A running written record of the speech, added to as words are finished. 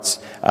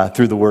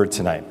through the Word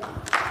tonight.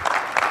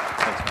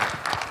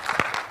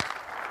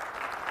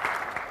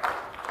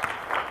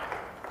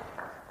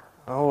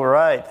 All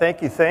right,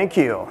 thank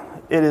you.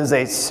 It is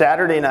a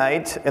Saturday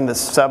night in the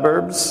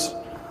suburbs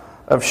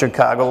of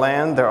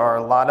Chicagoland. There are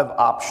a lot of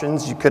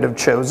options you could have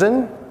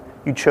chosen.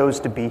 You chose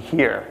to be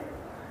here.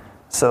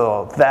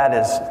 So that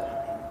is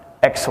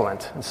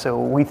excellent. So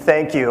we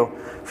thank you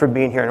for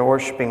being here and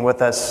worshiping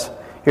with us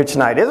here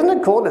tonight. Isn't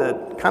it cool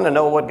to kind of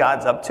know what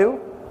God's up to?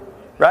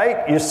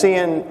 Right? You're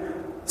seeing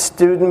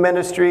student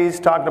ministries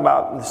talking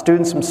about, the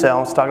students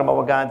themselves talking about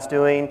what God's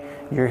doing.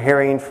 You're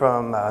hearing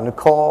from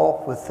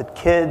Nicole with the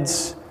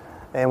kids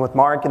and with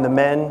Mark and the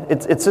men.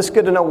 It's just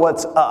good to know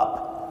what's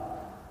up.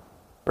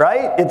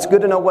 Right? It's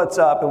good to know what's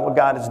up and what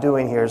God is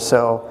doing here.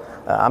 So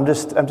I'm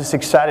just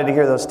excited to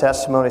hear those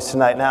testimonies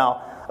tonight.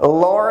 Now,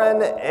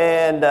 Lauren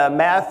and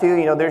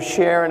Matthew, they're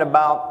sharing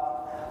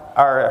about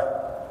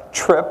our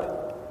trip,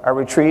 our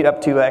retreat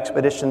up to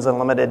Expeditions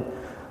Unlimited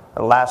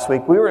last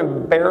week. We were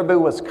in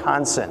Baraboo,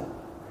 Wisconsin.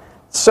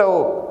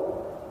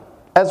 So,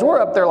 as we're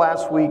up there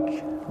last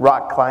week,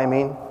 rock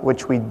climbing,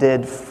 which we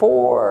did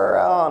for,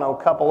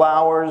 a couple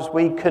hours.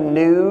 We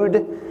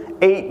canoed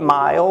 8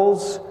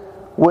 miles,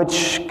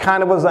 which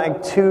kind of was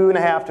like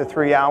 2.5 to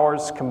 3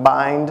 hours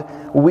combined.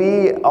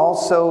 We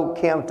also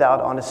camped out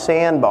on a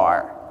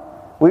sandbar.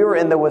 We were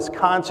in the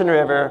Wisconsin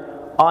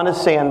River on a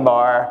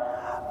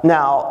sandbar.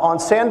 Now, on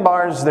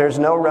sandbars, there's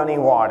no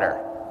running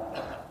water.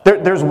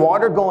 There's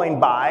water going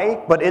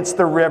by, but it's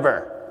the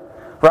river,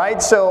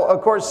 right? So, of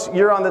course,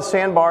 you're on the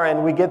sandbar,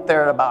 and we get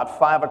there at about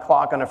 5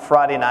 o'clock on a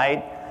Friday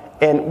night,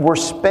 and we're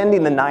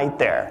spending the night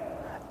there.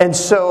 And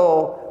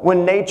so,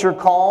 when nature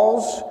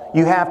calls,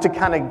 you have to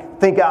kind of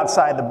think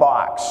outside the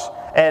box.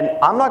 And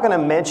I'm not going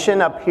to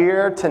mention up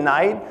here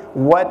tonight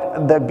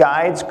what the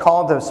guides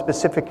called the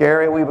specific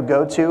area we would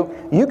go to.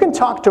 You can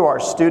talk to our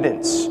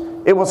students.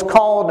 It was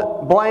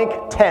called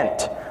blank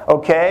tent,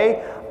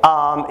 okay?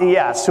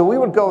 So we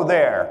would go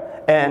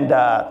there. And,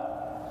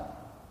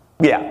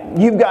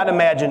 you've got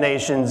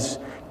imaginations.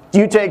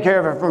 You take care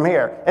of it from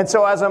here. And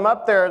so as I'm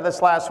up there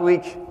this last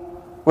week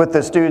with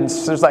the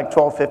students, there's like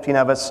 12, 15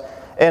 of us,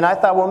 and I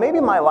thought, well, maybe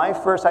my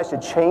life verse, I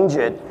should change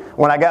it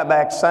when I got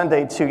back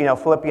Sunday to,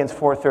 Philippians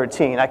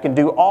 4:13. I can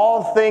do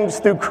all things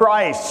through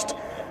Christ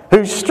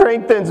who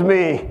strengthens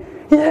me.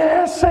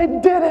 Yes, I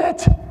did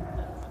it.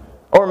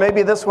 Or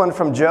maybe this one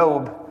from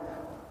Job.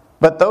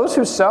 But those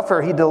who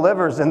suffer, he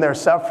delivers in their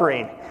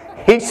suffering.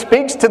 He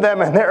speaks to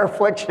them in their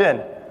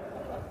affliction.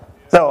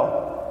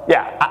 So,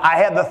 I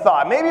had the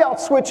thought, maybe I'll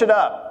switch it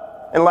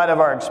up in light of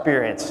our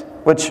experience,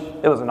 which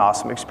it was an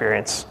awesome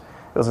experience.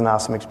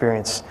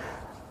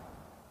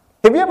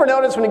 Have you ever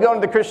noticed when you go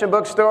into the Christian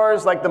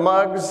bookstores, like the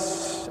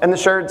mugs and the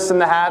shirts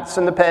and the hats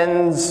and the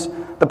pens,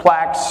 the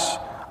plaques,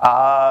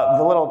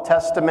 the little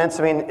testaments?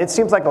 I mean, it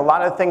seems like a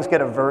lot of things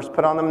get a verse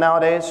put on them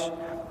nowadays.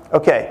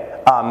 Okay,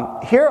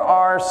 here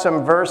are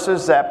some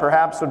verses that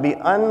perhaps would be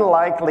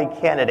unlikely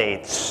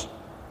candidates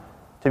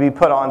to be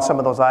put on some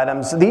of those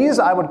items. These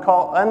I would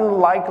call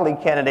unlikely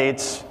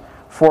candidates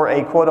for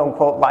a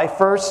quote-unquote life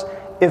verse.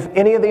 If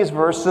any of these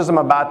verses I'm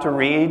about to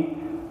read,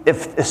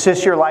 if this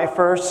is your life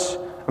verse,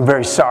 I'm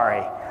very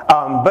sorry.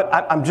 But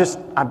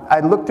I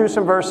looked through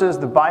some verses.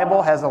 The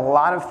Bible has a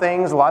lot of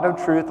things, a lot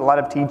of truth, a lot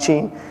of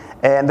teaching,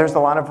 and there's a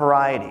lot of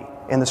variety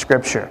in the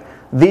Scripture.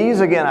 These,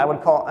 again, I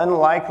would call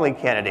unlikely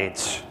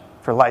candidates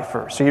for life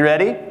verse. Are you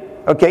ready?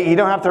 Okay, you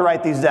don't have to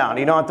write these down.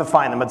 You don't have to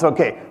find them. It's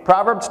okay.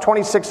 Proverbs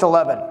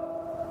 26:11.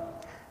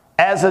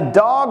 As a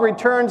dog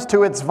returns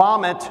to its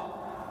vomit,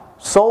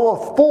 so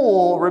a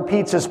fool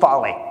repeats his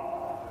folly.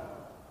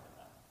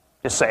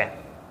 Just saying.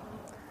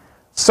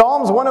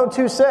 Psalms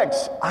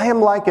 102:6. I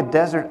am like a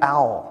desert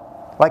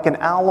owl, like an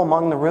owl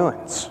among the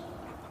ruins.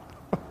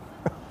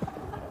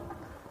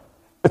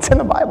 It's in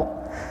the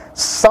Bible.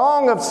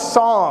 Song of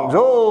Songs.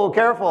 Oh,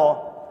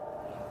 careful.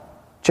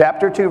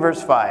 Chapter 2,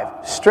 verse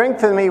 5.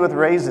 Strengthen me with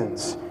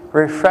raisins,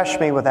 refresh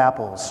me with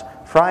apples,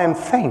 for I am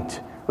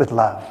faint with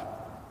love.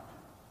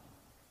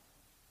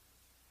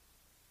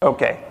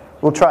 Okay,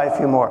 we'll try a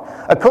few more.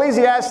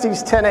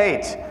 Ecclesiastes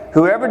 10:8.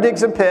 Whoever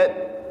digs a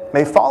pit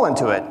may fall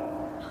into it.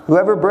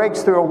 Whoever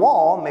breaks through a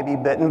wall may be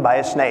bitten by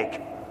a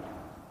snake.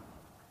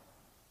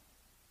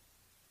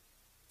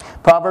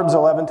 Proverbs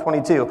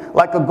 11:22.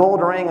 Like a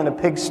gold ring in a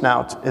pig's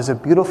snout is a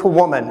beautiful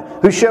woman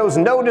who shows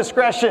no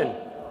discretion.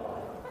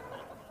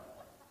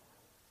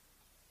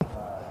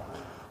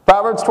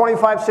 Proverbs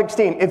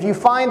 25:16. If you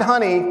find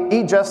honey,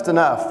 eat just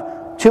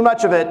enough. Too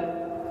much of it,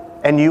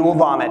 and you will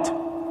vomit.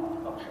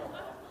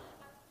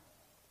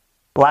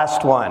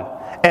 Last one.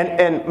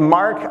 And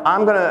Mark,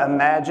 I'm going to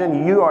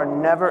imagine you are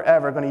never,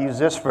 ever going to use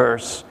this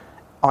verse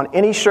on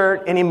any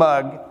shirt, any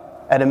mug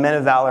at a Men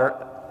of Valor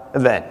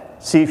event.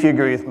 See if you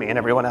agree with me and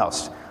everyone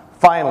else.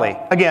 Finally,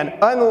 again,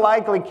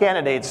 unlikely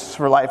candidates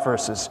for life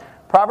verses.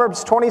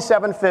 Proverbs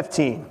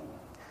 27:15.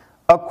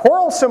 A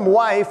quarrelsome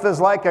wife is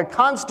like a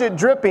constant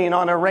dripping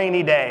on a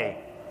rainy day.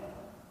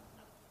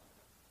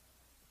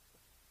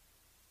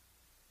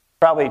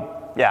 Probably,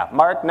 yeah.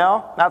 Mark,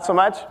 no? Not so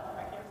much?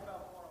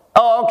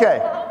 Oh,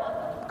 okay.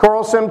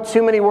 Quarrelsome,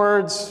 too many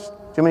words,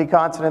 too many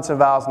consonants and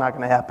vowels, not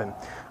going to happen.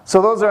 So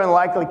those are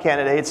unlikely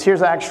candidates.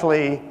 Here's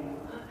actually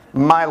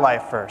my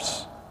life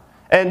verse.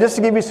 And just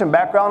to give you some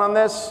background on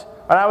this,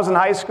 when I was in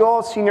high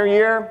school, senior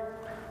year,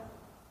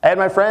 I had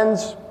my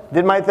friends,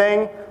 did my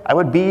thing. I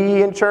would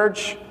be in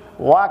church,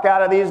 walk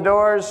out of these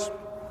doors,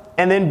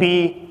 and then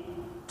be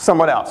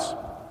someone else.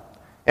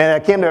 And I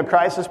came to a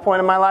crisis point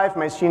in my life,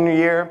 my senior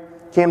year,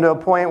 came to a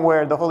point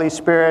where the Holy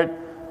Spirit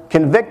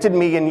convicted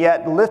me and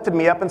yet lifted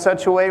me up in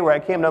such a way where I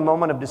came to a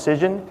moment of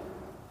decision,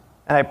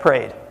 and I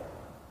prayed.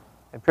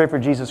 I prayed for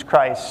Jesus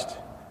Christ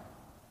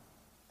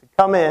to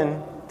come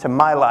in to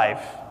my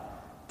life,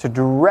 to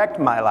direct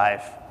my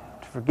life,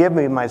 to forgive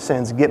me of my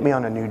sins, get me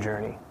on a new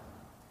journey.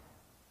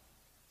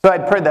 So I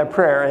prayed that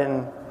prayer,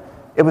 and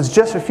it was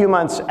just a few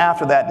months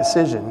after that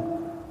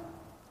decision,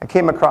 I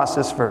came across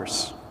this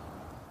verse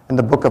in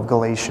the book of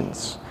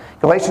Galatians.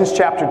 Galatians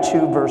chapter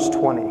 2, verse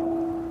 20.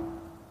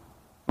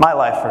 My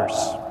life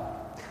verse.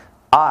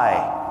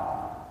 I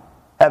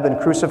have been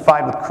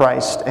crucified with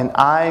Christ, and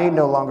I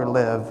no longer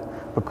live,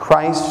 but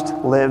Christ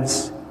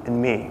lives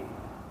in me.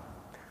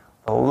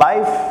 The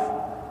life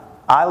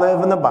I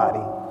live in the body,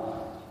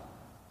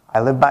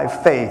 I live by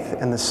faith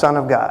in the Son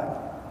of God,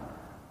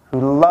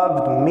 who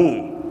loved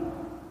me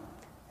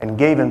and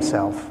gave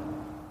himself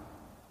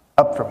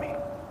up for me.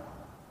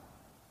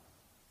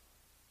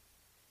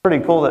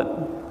 Pretty cool that,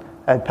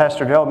 as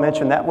Pastor Joe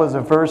mentioned, that was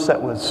a verse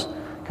that was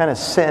kind of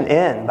sent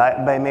in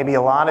by maybe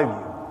a lot of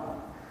you.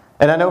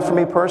 And I know for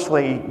me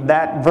personally,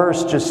 that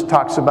verse just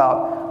talks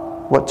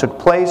about what took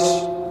place,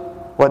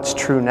 what's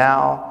true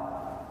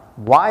now,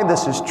 why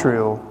this is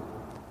true,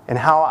 and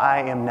how I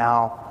am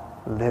now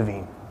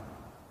living.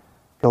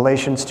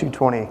 Galatians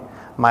 2:20,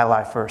 my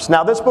life verse.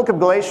 Now this book of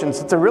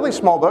Galatians, it's a really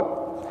small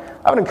book.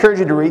 I would encourage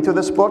you to read through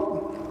this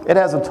book. It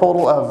has a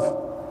total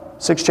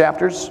of 6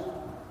 chapters.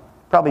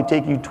 Probably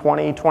take you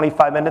 20,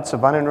 25 minutes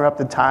of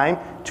uninterrupted time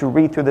to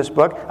read through this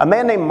book. A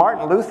man named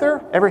Martin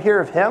Luther, ever hear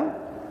of him?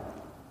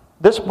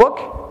 This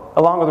book,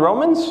 along with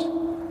Romans,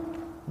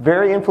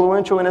 very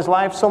influential in his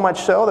life, so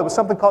much so there was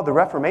something called the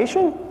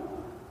Reformation.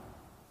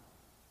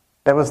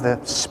 That was the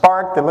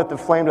spark that lit the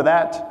flame to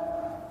that,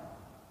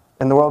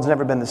 and the world's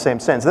never been the same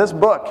since. This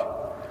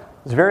book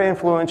is very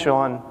influential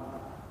on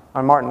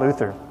Martin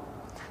Luther.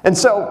 And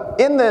so,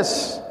 in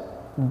this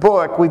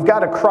book, we've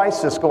got a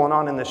crisis going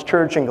on in this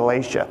church in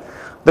Galatia.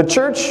 The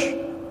church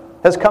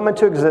has come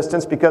into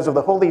existence because of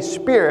the Holy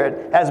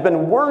Spirit has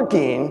been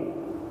working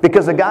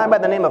because a guy by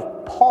the name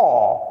of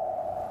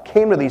Paul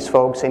came to these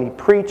folks and he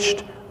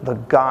preached the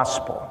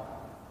gospel,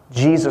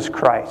 Jesus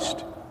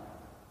Christ,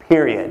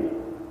 period,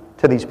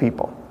 to these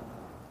people.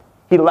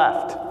 He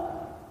left.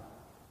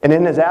 And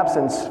in his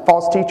absence,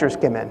 false teachers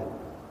came in.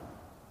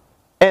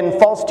 And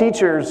false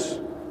teachers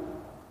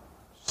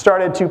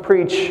started to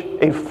preach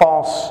a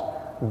false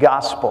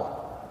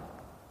gospel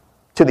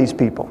to these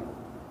people.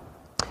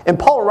 And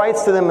Paul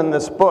writes to them in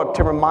this book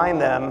to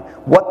remind them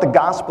what the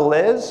gospel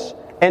is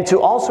and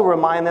to also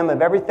remind them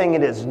of everything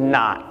it is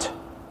not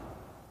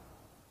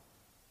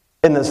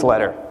in this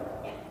letter.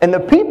 And the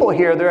people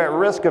here, they're at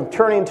risk of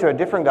turning to a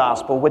different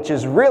gospel, which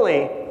is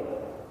really,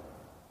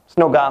 it's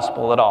no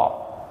gospel at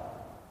all.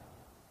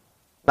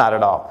 Not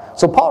at all.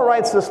 So Paul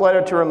writes this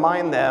letter to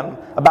remind them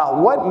about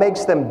what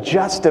makes them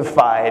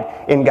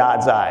justified in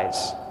God's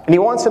eyes. And he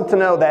wants them to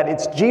know that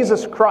it's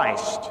Jesus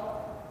Christ,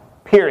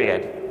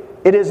 period.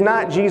 It is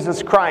not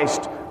Jesus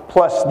Christ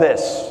plus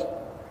this,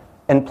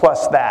 and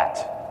plus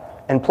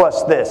that, and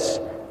plus this,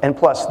 and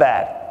plus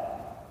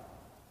that.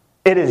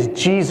 It is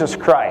Jesus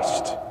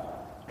Christ,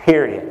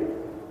 period.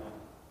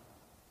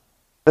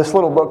 This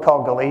little book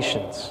called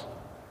Galatians,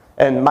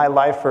 and my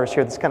life verse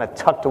here that's kind of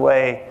tucked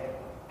away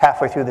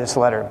halfway through this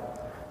letter.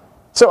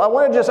 So I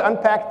want to just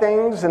unpack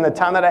things in the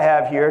time that I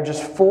have here,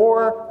 just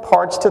 4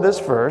 parts to this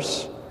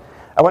verse.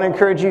 I want to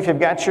encourage you, if you've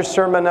got your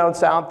sermon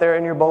notes out there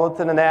in your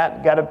bulletin and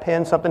that, got a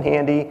pen, something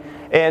handy.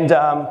 And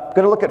I'm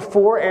going to look at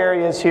 4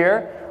 areas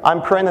here.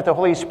 I'm praying that the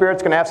Holy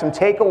Spirit's going to have some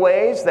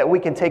takeaways that we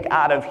can take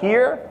out of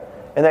here,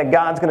 and that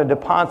God's going to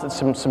deposit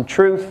some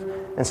truth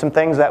and some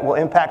things that will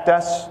impact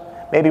us,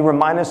 maybe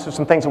remind us of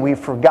some things that we've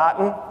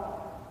forgotten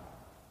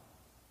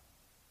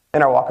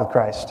in our walk with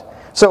Christ.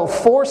 So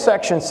 4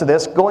 sections to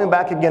this, going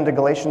back again to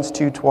Galatians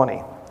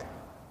 2:20.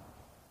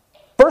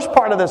 First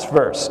part of this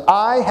verse,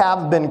 I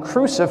have been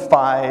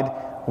crucified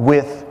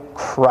with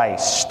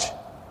Christ.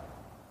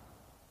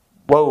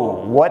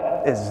 Whoa,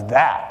 what is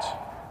that?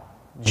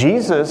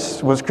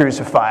 Jesus was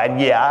crucified.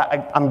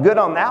 Yeah, I'm good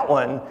on that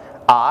one.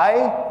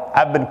 I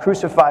have been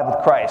crucified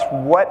with Christ.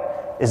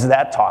 What is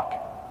that talk?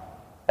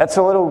 That's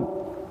a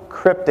little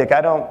cryptic.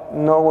 I don't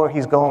know where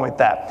he's going with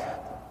that.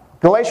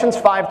 Galatians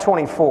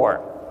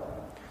 5:24.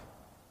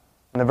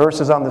 And the verse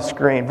is on the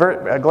screen.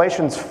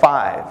 Galatians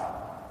 5.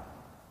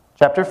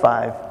 Chapter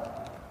 5,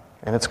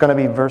 and it's going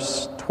to be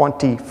verse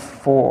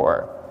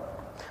 24.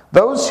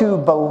 Those who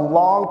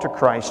belong to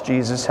Christ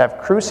Jesus have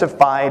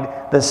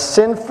crucified the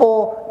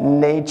sinful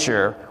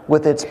nature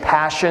with its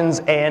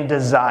passions and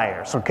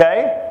desires.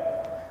 Okay?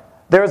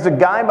 There's a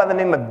guy by the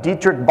name of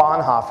Dietrich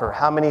Bonhoeffer.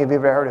 How many of you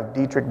have ever heard of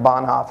Dietrich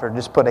Bonhoeffer?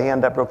 Just put a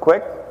hand up real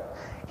quick.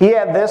 He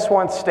had this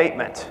one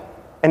statement,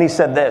 and he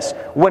said this: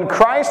 when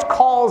Christ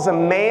calls a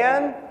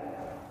man,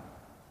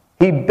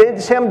 he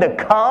bids him to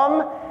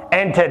come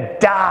and to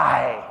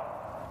die.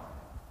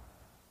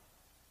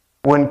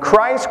 When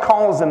Christ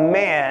calls a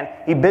man,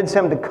 he bids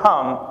him to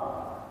come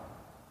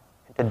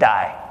and to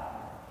die.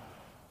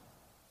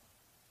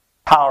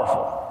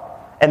 Powerful.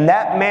 And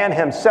that man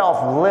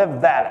himself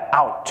lived that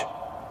out.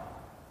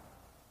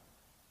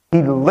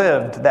 He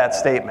lived that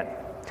statement.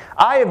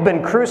 I have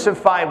been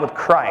crucified with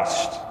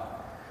Christ.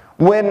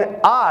 When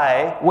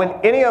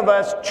any of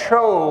us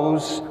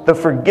chose the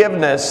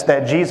forgiveness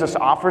that Jesus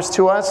offers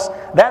to us,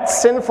 that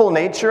sinful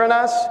nature in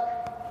us,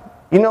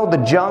 you know, the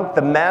junk,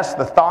 the mess,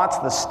 the thoughts,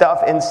 the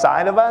stuff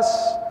inside of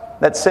us,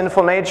 that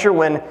sinful nature,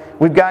 when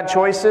we've got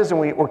choices and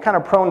we're kind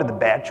of prone to the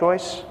bad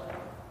choice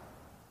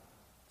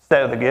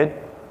instead of the good.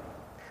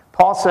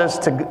 Paul says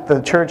to the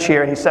church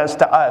here, and he says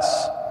to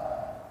us,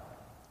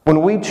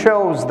 when we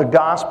chose the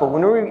gospel,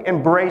 when we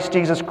embraced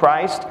Jesus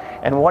Christ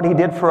and what he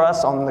did for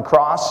us on the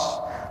cross,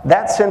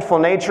 that sinful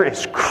nature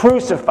is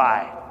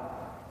crucified,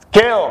 it's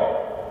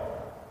killed,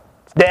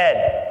 it's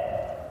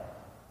dead.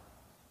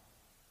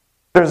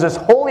 There's this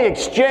holy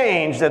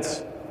exchange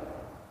that's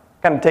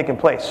kind of taking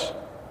place.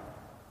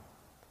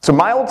 So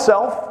my old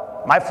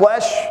self, my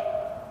flesh,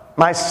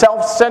 my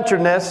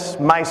self-centeredness,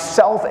 my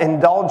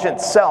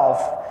self-indulgent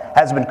self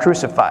has been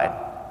crucified.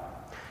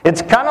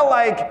 It's kind of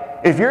like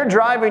if you're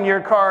driving your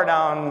car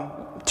down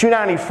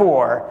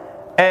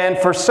 294 and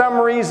for some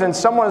reason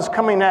someone is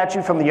coming at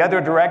you from the other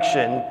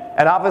direction,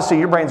 and obviously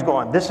your brain's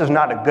going, this is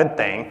not a good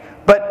thing.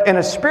 But in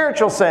a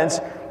spiritual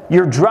sense,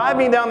 you're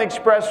driving down the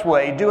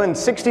expressway doing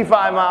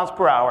 65 miles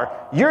per hour.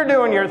 You're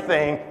doing your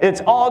thing.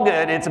 It's all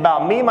good. It's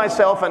about me,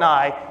 myself, and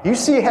I. You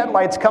see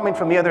headlights coming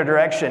from the other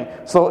direction.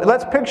 So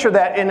let's picture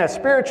that in a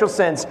spiritual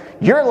sense.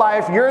 Your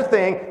life, your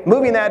thing,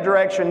 moving that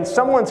direction.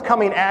 Someone's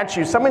coming at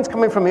you. Someone's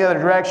coming from the other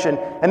direction.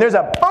 And there's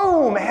a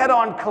boom,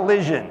 head-on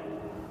collision.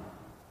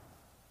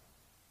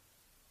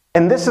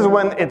 And this is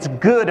when it's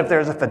good if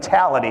there's a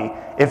fatality,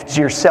 if it's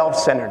your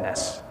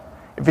self-centeredness,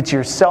 if it's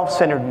your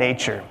self-centered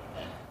nature.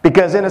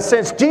 Because in a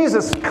sense,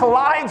 Jesus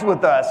collides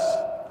with us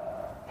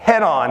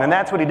head on, and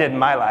that's what he did in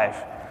my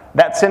life.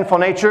 That sinful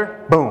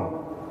nature,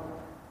 boom,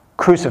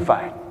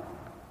 crucified,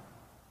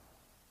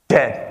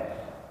 dead,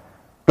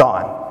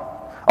 gone.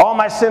 All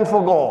my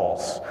sinful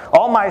goals,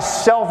 all my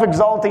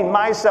self-exalting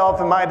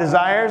myself and my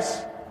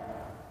desires,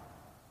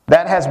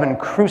 that has been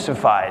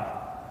crucified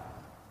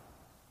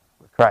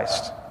with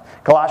Christ.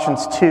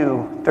 Galatians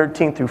 2,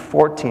 13 through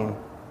 14.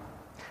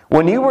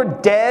 When you were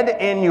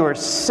dead in your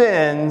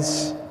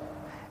sins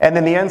and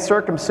in the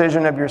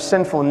uncircumcision of your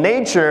sinful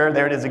nature,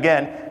 there it is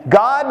again,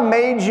 God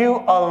made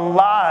you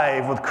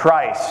alive with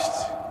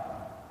Christ.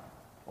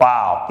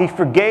 Wow. He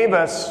forgave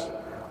us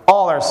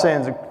all our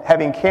sins,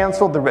 having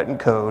canceled the written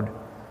code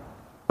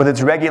with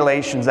its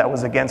regulations that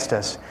was against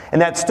us,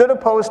 and that stood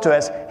opposed to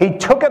us. He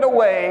took it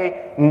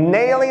away,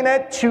 nailing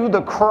it to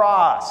the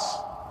cross.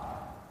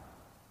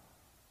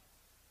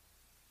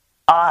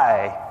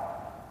 I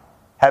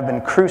have been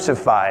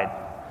crucified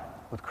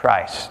with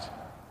Christ.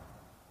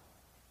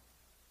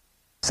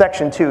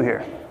 Section 2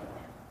 here,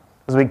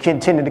 as we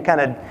continue to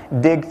kind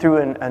of dig through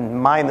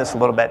and mine this a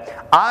little bit.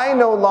 I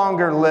no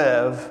longer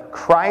live,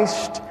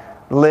 Christ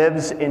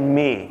lives in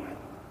me.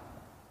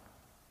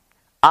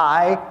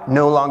 I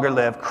no longer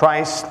live,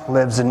 Christ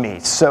lives in me.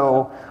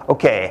 So,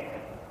 okay,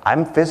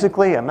 I'm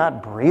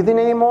not breathing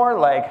anymore?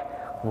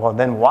 Like, well,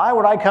 then why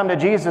would I come to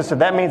Jesus if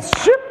that means,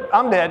 ship,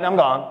 I'm dead, I'm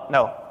gone?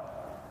 No.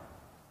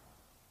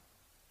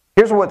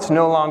 Here's what's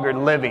no longer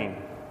living,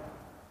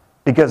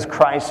 because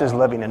Christ is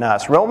living in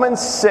us. Romans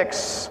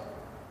 6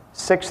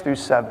 through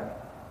 7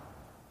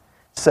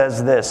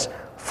 says this: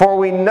 for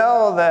we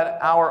know that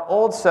our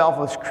old self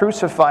was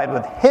crucified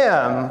with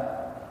him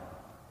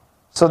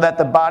so that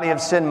the body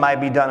of sin might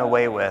be done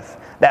away with,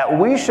 that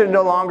we should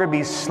no longer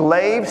be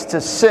slaves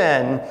to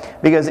sin,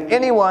 because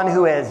anyone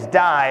who has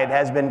died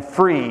has been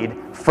freed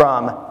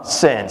from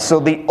sin.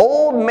 So the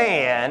old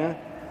man,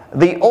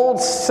 the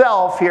old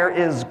self here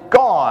is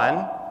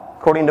gone,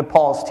 according to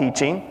Paul's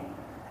teaching.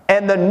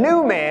 And the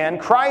new man,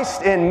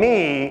 Christ in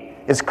me,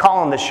 is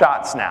calling the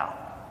shots now.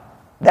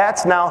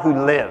 That's now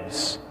who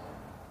lives.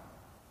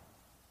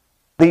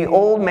 The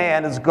old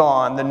man is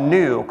gone. The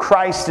new,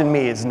 Christ in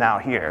me, is now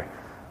here.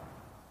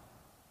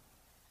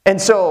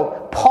 And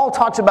so Paul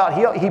talks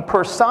about, he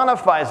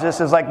personifies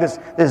this as like this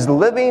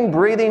living,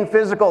 breathing,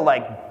 physical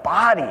like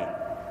body.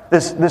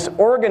 This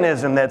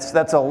organism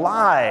that's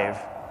alive.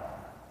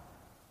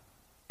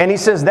 And he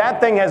says that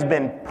thing has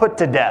been put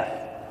to death,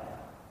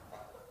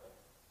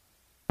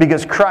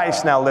 because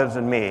Christ now lives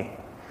in me.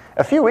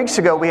 A few weeks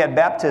ago, we had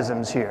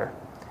baptisms here.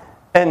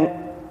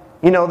 And,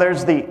 you know,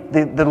 there's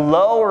the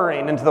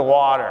lowering into the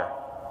water,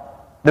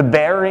 the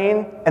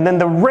burying, and then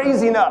the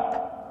raising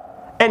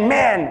up. And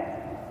man,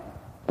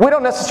 we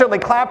don't necessarily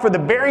clap for the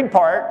buried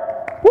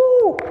part.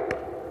 Woo!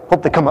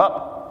 Hope they come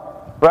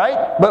up,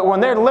 right? But when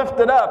they're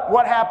lifted up,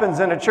 what happens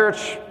in a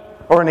church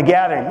or in a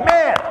gathering,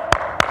 man,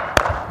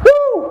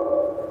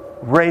 woo,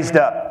 raised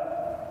up.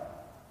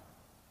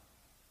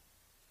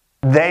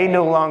 They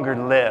no longer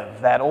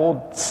live. That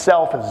old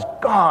self is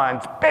gone,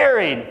 it's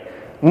buried.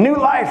 New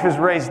life is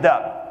raised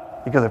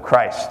up because of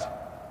Christ.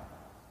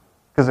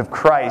 Because of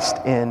Christ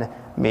in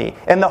me.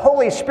 And the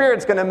Holy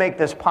Spirit's going to make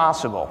this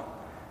possible.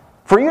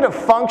 For you to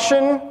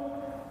function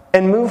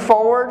and move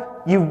forward,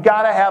 you've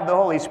got to have the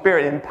Holy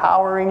Spirit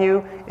empowering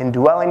you,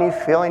 indwelling you,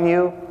 filling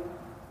you.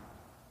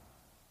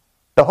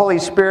 The Holy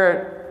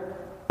Spirit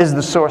is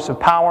the source of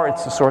power.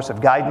 It's the source of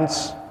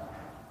guidance.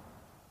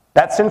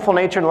 That sinful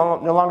nature no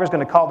longer is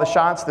going to call the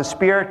shots. The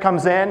Spirit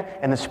comes in,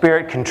 and the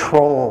Spirit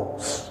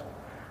controls.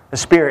 The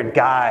Spirit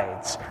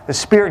guides. The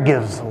Spirit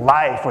gives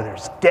life where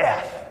there's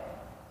death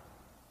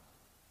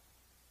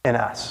in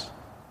us.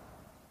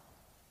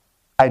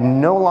 I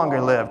no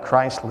longer live.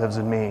 Christ lives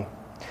in me.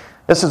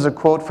 This is a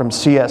quote from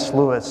C.S.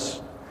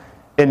 Lewis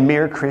in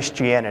Mere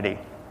Christianity.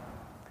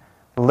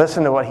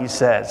 Listen to what he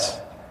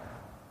says.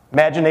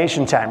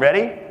 Imagination time.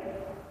 Ready?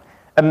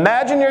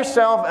 Imagine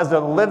yourself as a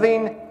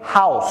living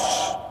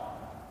house.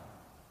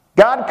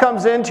 God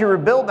comes in to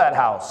rebuild that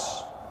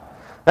house.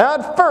 Now,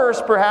 at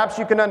first, perhaps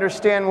you can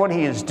understand what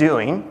he is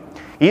doing.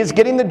 He is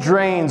getting the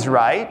drains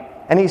right,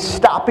 and he's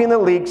stopping the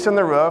leaks in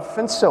the roof,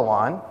 and so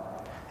on.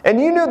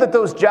 And you knew that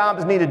those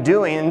jobs needed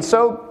doing, and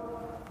so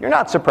you're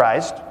not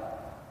surprised.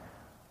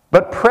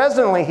 But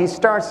presently, he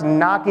starts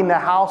knocking the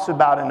house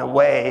about in a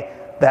way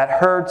that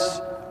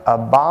hurts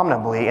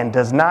abominably and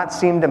does not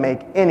seem to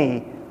make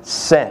any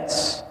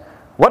sense.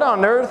 What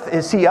on earth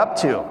is he up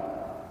to?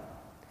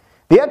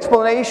 The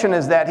explanation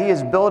is that he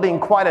is building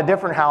quite a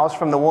different house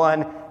from the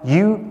one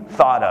you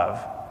thought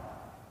of.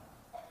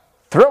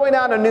 Throwing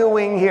out a new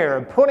wing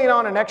here, putting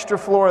on an extra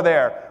floor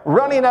there,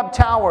 running up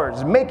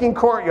towers, making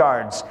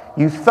courtyards.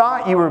 You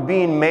thought you were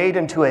being made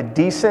into a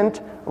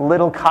decent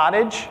little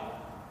cottage?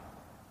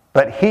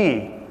 But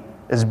he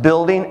is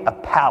building a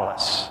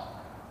palace.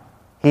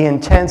 He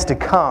intends to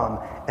come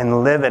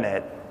and live in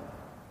it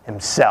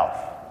himself.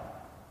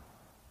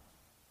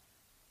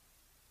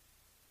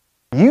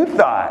 You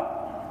thought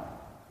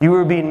you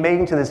were being made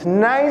into this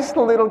nice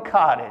little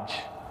cottage.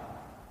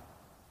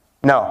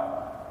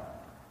 No.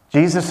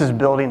 Jesus is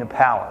building a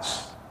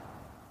palace.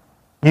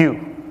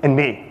 You and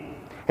me.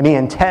 And he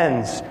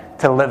intends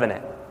to live in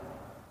it.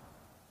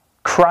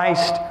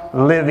 Christ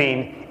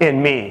living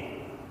in me.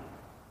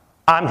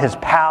 I'm his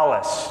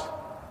palace.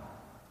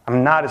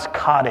 I'm not his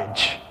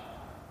cottage.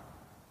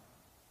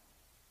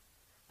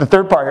 The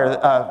third part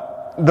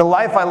here, the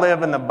life I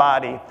live in the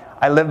body,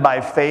 I live by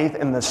faith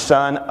in the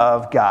Son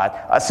of God.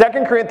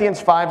 2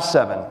 Corinthians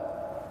 5:7.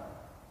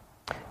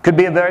 Could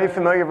be a very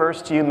familiar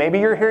verse to you. Maybe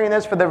you're hearing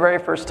this for the very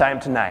first time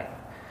tonight.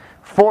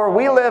 For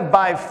we live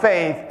by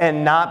faith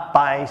and not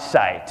by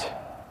sight.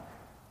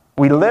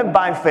 We live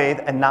by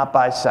faith and not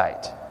by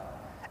sight.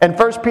 And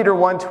 1 Peter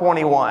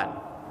 1:21.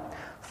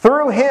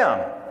 Through him,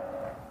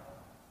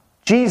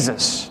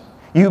 Jesus,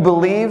 you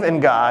believe in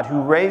God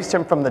who raised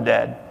him from the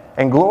dead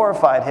and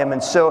glorified him,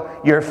 and so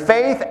your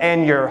faith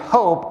and your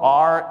hope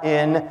are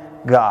in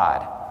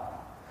God.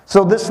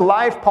 So this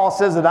life, Paul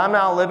says, that I'm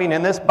now living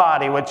in this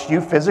body, which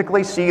you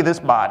physically see this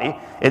body.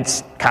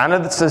 It's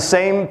the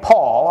same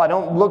Paul. I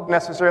don't look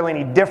necessarily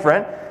any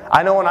different.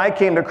 I know when I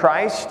came to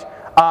Christ,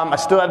 I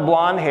still had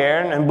blonde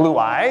hair and blue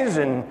eyes,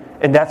 and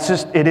that's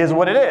just, it is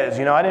what it is.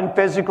 You know, I didn't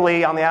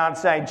physically on the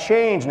outside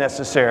change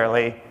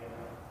necessarily,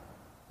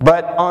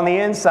 but on the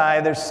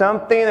inside, there's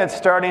something that's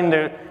starting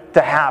to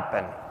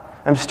happen.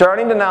 I'm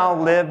starting to now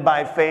live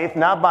by faith,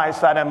 not by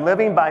sight. I'm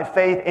living by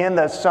faith in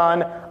the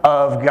Son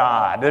of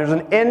God. There's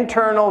an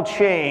internal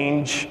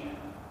change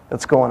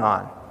that's going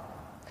on.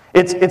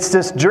 It's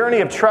this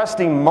journey of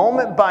trusting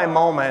moment by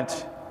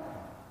moment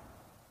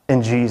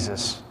in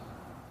Jesus.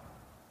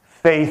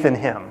 Faith in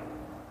him.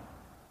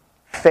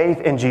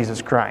 Faith in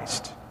Jesus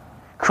Christ.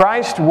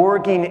 Christ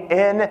working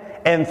in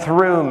and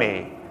through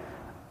me.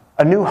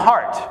 A new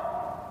heart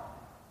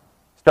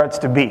starts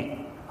to beat.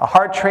 A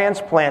heart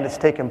transplant has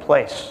taken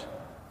place.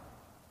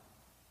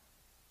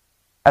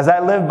 As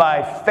I live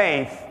by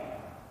faith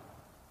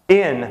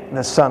in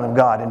the Son of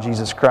God, in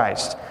Jesus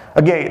Christ.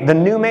 Again, the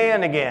new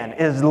man again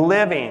is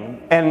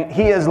living, and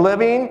he is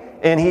living,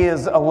 and he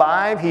is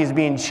alive, he's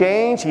being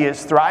changed, he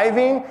is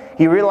thriving.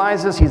 He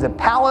realizes he's a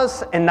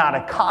palace and not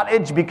a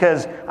cottage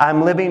because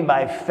I'm living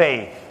by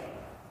faith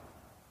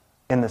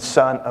in the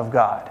Son of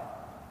God.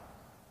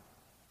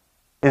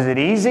 Is it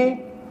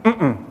easy?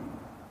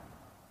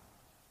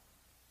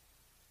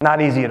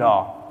 Not easy at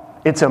all.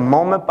 It's a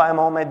moment by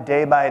moment,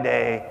 day by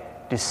day,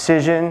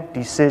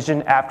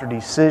 decision after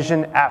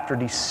decision after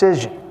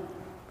decision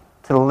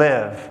to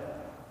live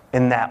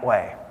in that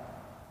way.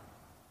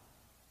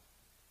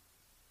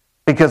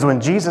 Because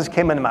when Jesus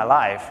came into my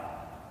life,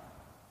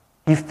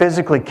 he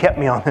physically kept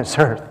me on this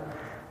earth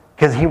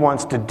because he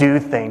wants to do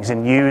things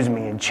and use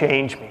me and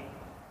change me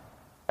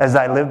as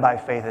I live by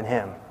faith in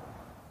him.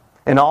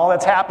 And all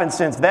that's happened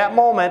since that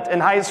moment in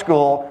high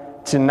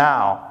school to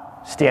now,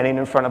 standing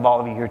in front of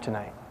all of you here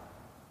tonight.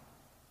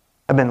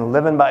 I've been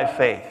living by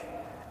faith.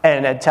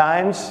 And at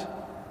times,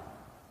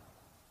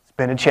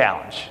 been a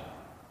challenge.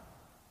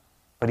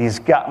 But he's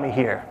got me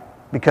here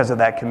because of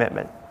that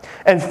commitment.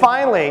 And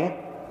finally,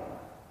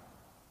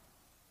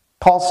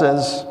 Paul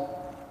says,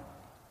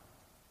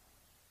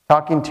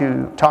 talking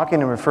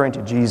and referring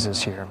to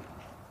Jesus here,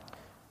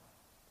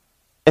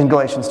 in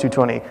Galatians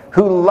 2:20,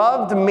 who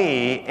loved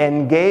me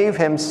and gave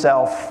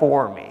himself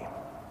for me.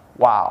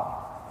 Wow.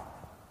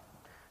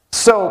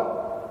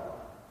 So,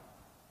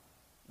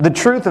 the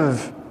truth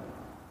of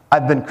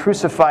I've been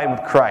crucified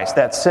with Christ,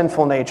 that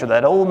sinful nature,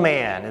 that old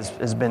man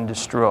has been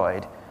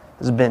destroyed,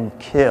 has been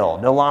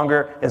killed, no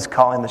longer is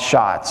calling the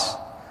shots.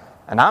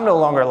 And I'm no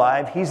longer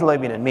alive, he's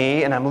living in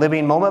me, and I'm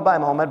living moment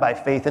by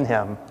faith in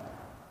him.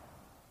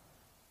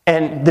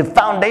 And the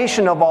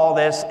foundation of all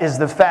this is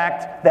the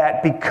fact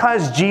that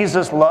because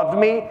Jesus loved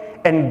me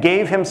and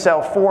gave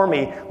himself for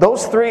me,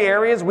 those three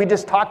areas we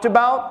just talked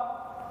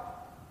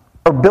about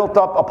are built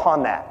up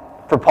upon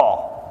that for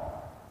Paul.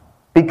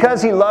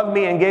 Because he loved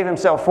me and gave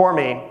himself for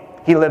me,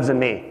 he lives in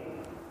me.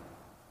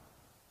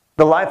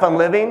 The life I'm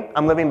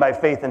living by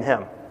faith in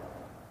him.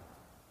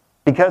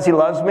 Because he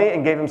loves me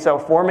and gave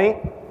himself for me,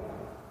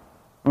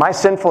 my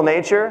sinful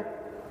nature,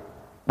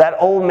 that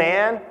old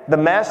man, the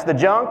mess, the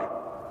junk,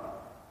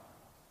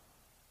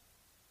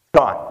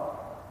 gone.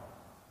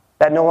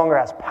 That no longer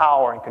has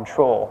power and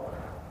control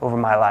over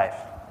my life.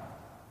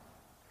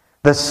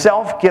 The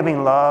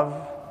self-giving love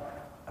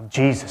of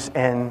Jesus,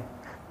 and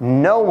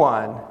no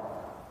one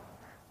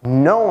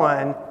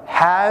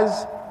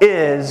has,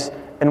 is,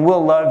 and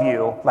will love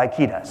you like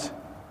he does.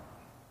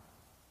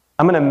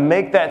 I'm going to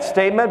make that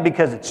statement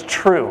because it's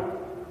true.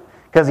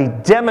 Because he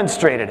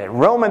demonstrated it.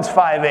 Romans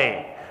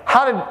 5:8.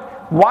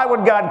 Why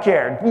would God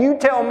care? You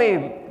tell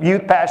me,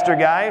 youth pastor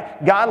guy,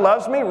 God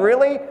loves me?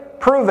 Really?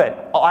 Prove it.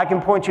 I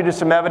can point you to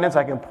some evidence.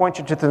 I can point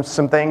you to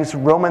some things.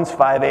 Romans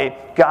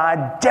 5:8.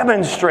 God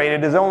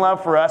demonstrated his own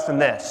love for us in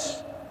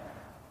this.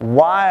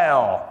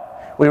 While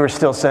we were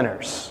still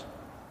sinners,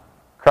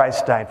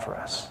 Christ died for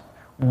us.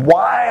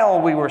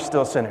 While we were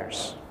still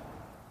sinners,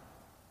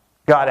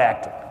 God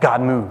acted.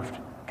 God moved.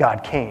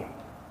 God came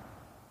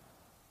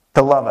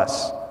to love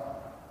us.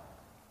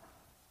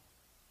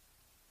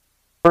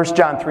 1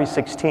 John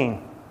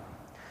 3:16.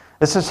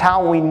 This is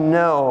how we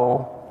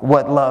know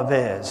what love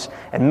is.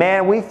 And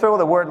man, we throw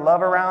the word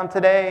love around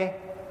today.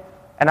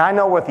 And I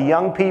know with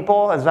young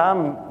people, as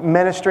I'm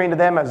ministering to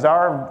them, as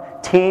our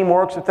team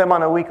works with them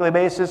on a weekly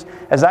basis,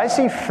 as I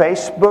see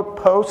Facebook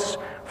posts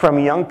from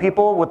young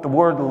people with the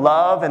word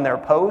love in their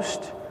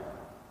post,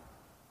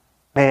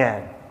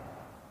 man,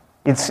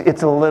 it's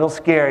a little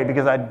scary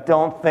because I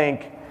don't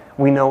think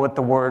we know what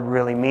the word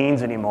really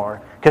means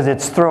anymore because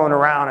it's thrown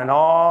around in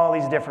all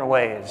these different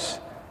ways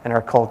in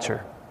our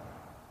culture.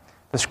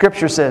 The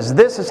scripture says,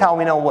 this is how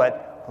we know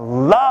what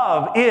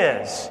love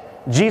is.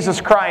 Jesus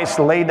Christ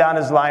laid down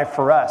his life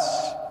for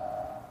us.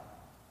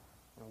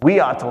 We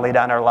ought to lay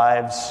down our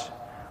lives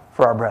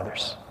for our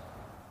brothers.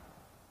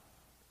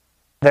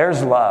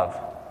 There's love.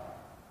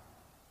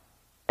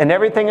 And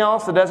everything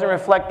else that doesn't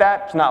reflect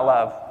that, it's not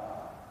love.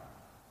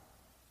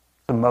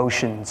 It's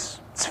emotions,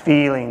 it's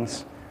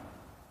feelings,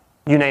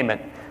 you name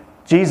it.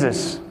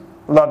 Jesus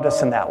loved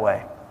us in that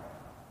way.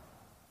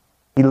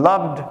 He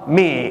loved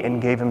me and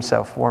gave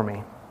himself for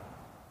me.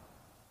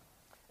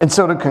 And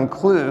so to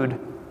conclude,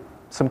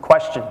 some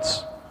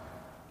questions.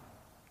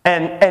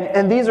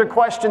 And these are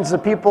questions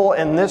that people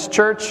in this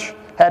church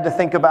had to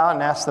think about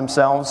and ask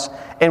themselves.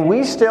 And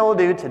we still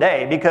do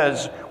today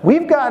because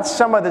we've got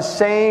some of the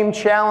same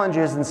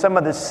challenges and some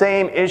of the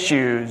same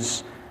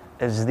issues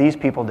as these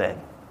people did,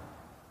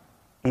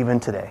 even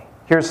today.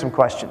 Here's some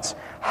questions.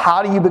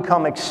 How do you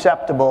become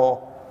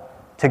acceptable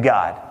to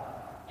God?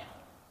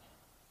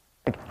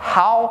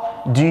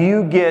 How do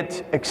you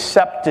get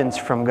acceptance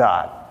from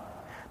God?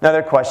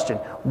 Another question.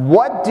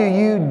 What do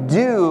you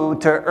do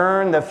to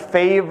earn the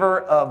favor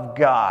of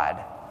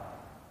God?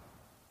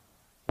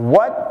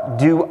 What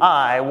do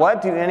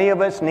any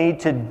of us need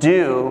to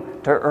do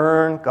to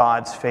earn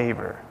God's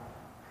favor?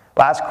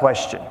 Last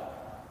question.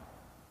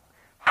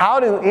 How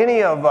do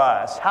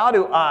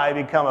I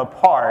become a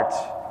part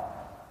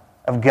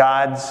of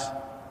God's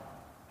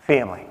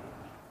family?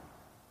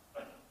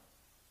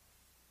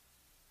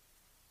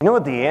 You know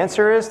what the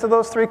answer is to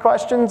those three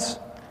questions?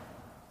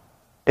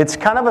 It's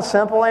kind of a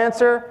simple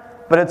answer,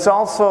 but it's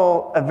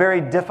also a very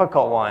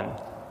difficult one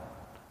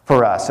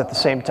for us at the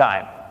same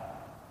time.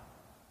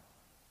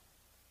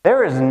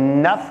 There is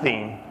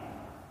nothing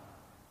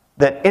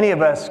that any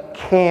of us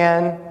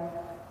can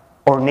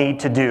or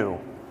need to do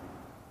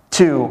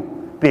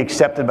to be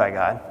accepted by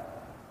God,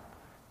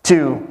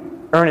 to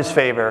earn his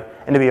favor,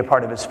 and to be a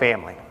part of his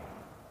family.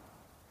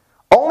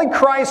 Only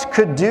Christ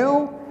could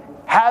do,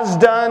 has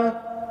done,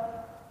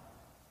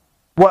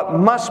 what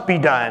must be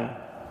done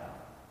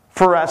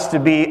for us to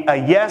be a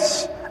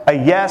yes,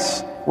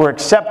 we're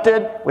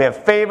accepted, we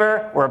have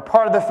favor, we're a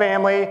part of the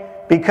family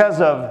because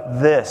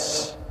of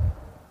this.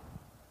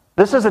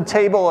 This is a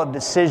table of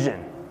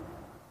decision.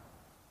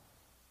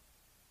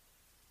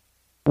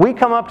 We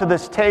come up to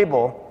this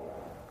table,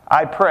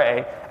 I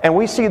pray, and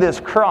we see this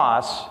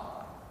cross,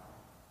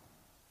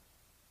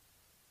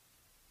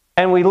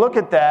 And we look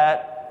at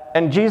that,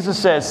 and Jesus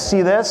says,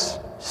 see this?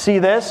 See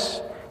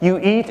this? You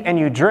eat and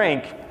you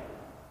drink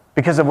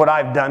because of what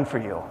I've done for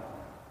you.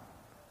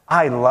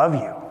 I love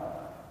you.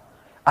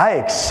 I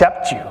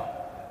accept you.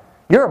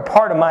 You're a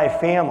part of my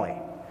family.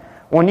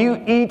 When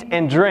you eat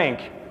and drink,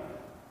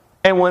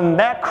 and when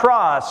that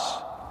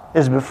cross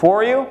is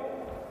before you,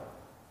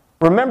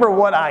 remember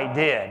what I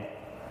did.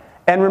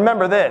 And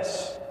remember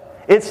this.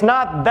 It's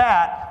not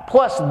that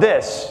plus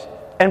this,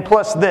 and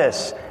plus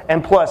this,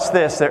 and plus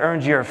this that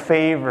earns your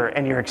favor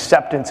and your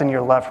acceptance and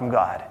your love from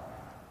God.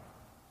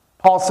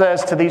 Paul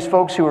says to these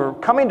folks who are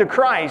coming to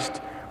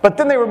Christ, but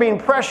then they were being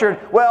pressured,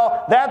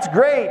 well, that's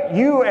great.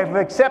 You have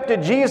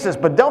accepted Jesus,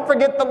 but don't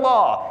forget the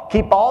law.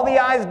 Keep all the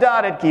I's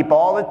dotted, keep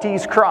all the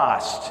T's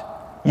crossed.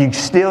 You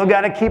still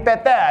got to keep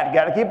at that. You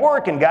got to keep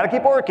working, got to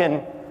keep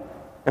working.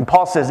 And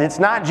Paul says it's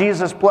not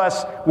Jesus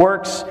plus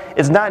works.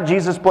 It's not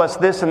Jesus plus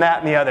this and that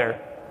and the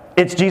other.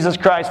 It's Jesus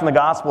Christ and the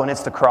gospel, and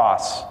it's the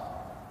cross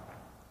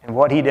and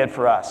what he did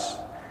for us.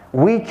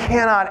 We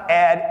cannot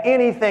add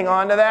anything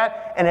onto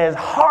that, and as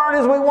hard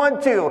as we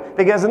want to,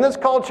 because in this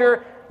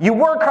culture, you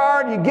work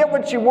hard, you get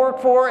what you work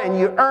for, and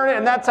you earn it,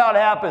 and that's how it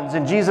happens.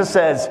 And Jesus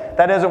says,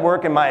 that doesn't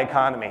work in my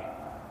economy.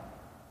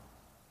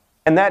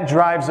 And that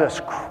drives us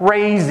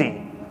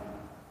crazy.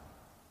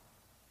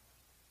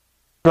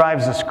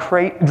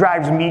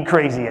 Drives me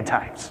crazy at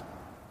times.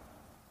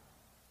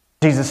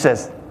 Jesus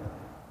says,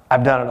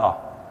 I've done it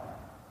all.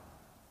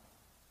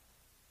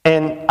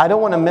 And I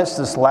don't want to miss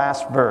this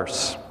last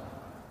verse,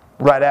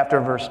 right after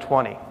verse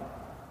 20,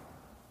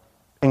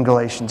 in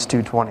Galatians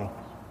 2:20.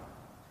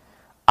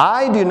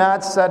 I do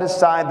not set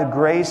aside the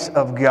grace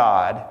of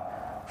God,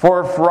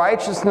 for if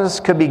righteousness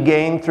could be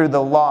gained through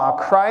the law,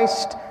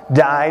 Christ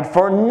died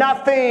for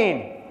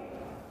nothing.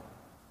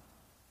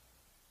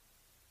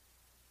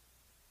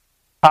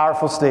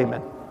 Powerful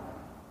statement.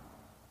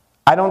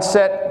 I don't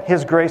set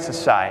his grace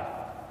aside.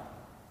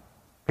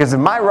 Because if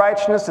my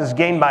righteousness is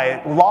gained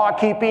by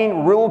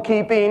law-keeping,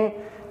 rule-keeping,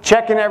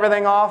 checking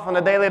everything off on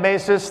a daily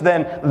basis,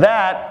 then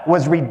that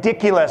was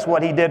ridiculous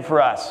what he did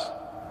for us.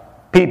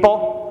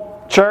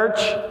 People, church,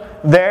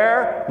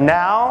 there,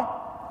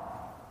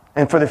 now,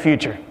 and for the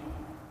future.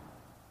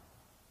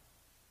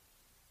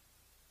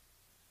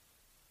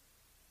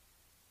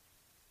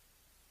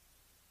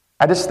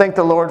 I just thank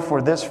the Lord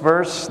for this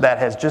verse that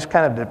has just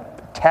kind of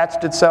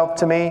attached itself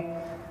to me.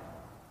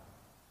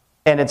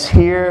 And it's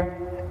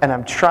here, and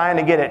I'm trying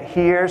to get it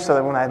here so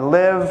that when I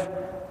live,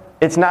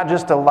 it's not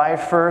just a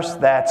life verse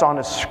that's on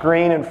a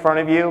screen in front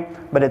of you,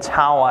 but it's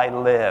how I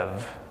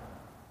live.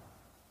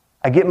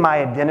 I get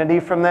my identity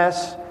from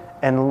this,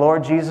 and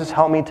Lord Jesus,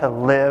 help me to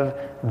live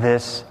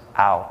this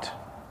out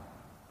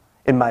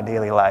in my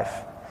daily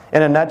life.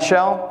 In a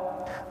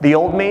nutshell, the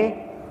old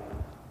me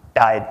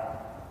died.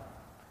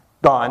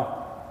 Gone.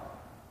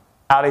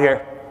 Out of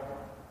here.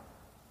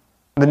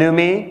 The new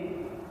me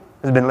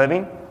has been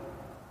living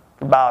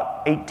for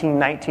about 18,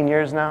 19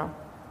 years now.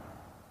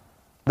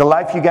 The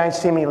life you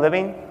guys see me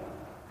living,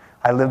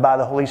 I live by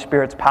the Holy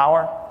Spirit's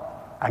power.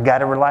 I got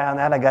to rely on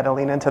that. I got to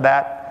lean into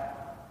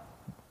that.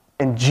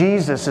 And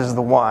Jesus is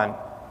the one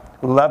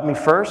who loved me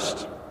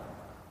first,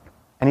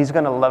 and he's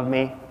going to love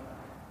me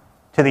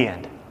to the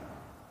end.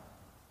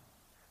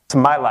 It's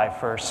my life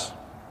verse.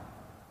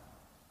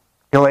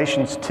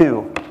 Galatians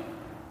 2.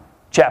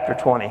 Chapter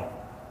 20.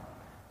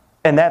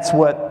 And that's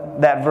what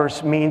that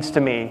verse means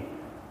to me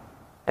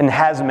and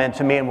has meant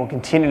to me and will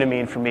continue to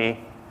mean for me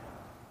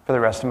for the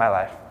rest of my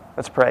life.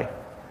 Let's pray.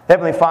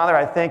 Heavenly Father,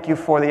 I thank you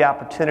for the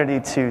opportunity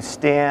to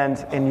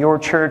stand in your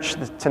church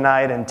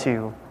tonight and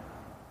to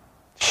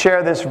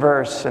share this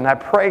verse. And I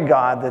pray,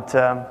 God,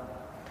 that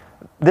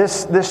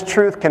this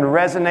truth can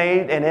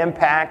resonate and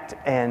impact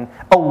and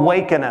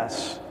awaken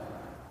us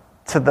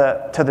to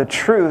the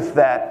truth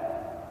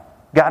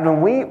that, God,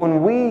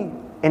 when we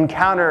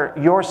encounter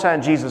your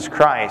Son, Jesus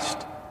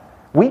Christ,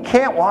 we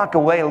can't walk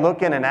away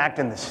looking and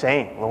acting the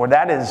same, Lord.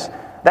 That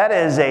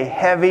is a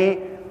heavy,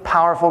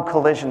 powerful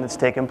collision that's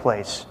taken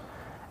place.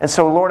 And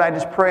so, Lord, I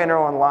just pray in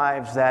our own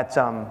lives that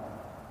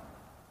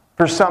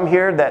for some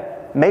here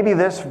that maybe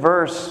this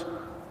verse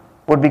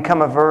would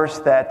become a verse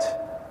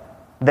that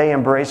they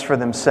embrace for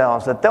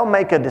themselves, that they'll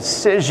make a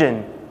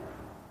decision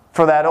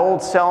for that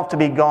old self to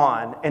be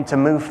gone and to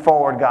move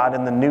forward, God,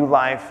 in the new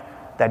life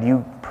that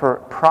you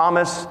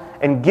promise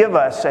and give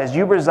us as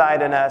you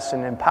reside in us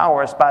and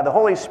empower us by the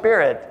Holy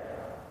Spirit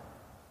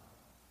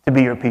to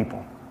be your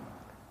people.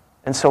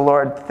 And so,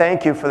 Lord,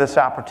 thank you for this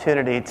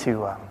opportunity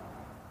to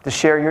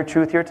share your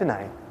truth here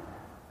tonight.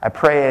 I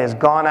pray it has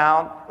gone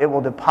out, it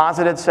will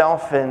deposit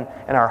itself in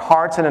our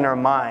hearts and in our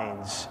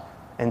minds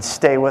and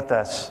stay with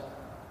us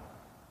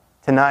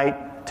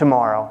tonight,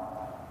 tomorrow,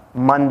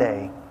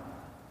 Monday,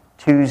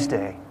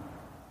 Tuesday,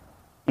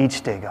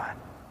 each day, God.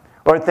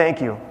 Lord,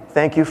 thank you.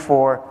 Thank you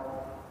for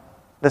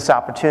this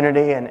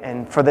opportunity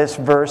and for this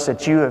verse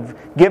that you have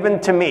given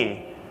to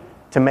me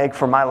to make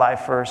for my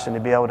life verse and to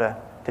be able to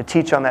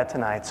teach on that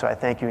tonight. So I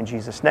thank you in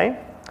Jesus' name.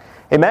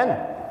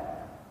 Amen.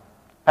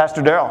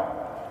 Pastor Darrell,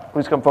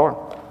 please come forward.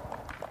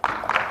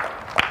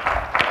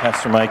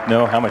 Pastor Mike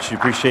know how much you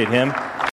appreciate him.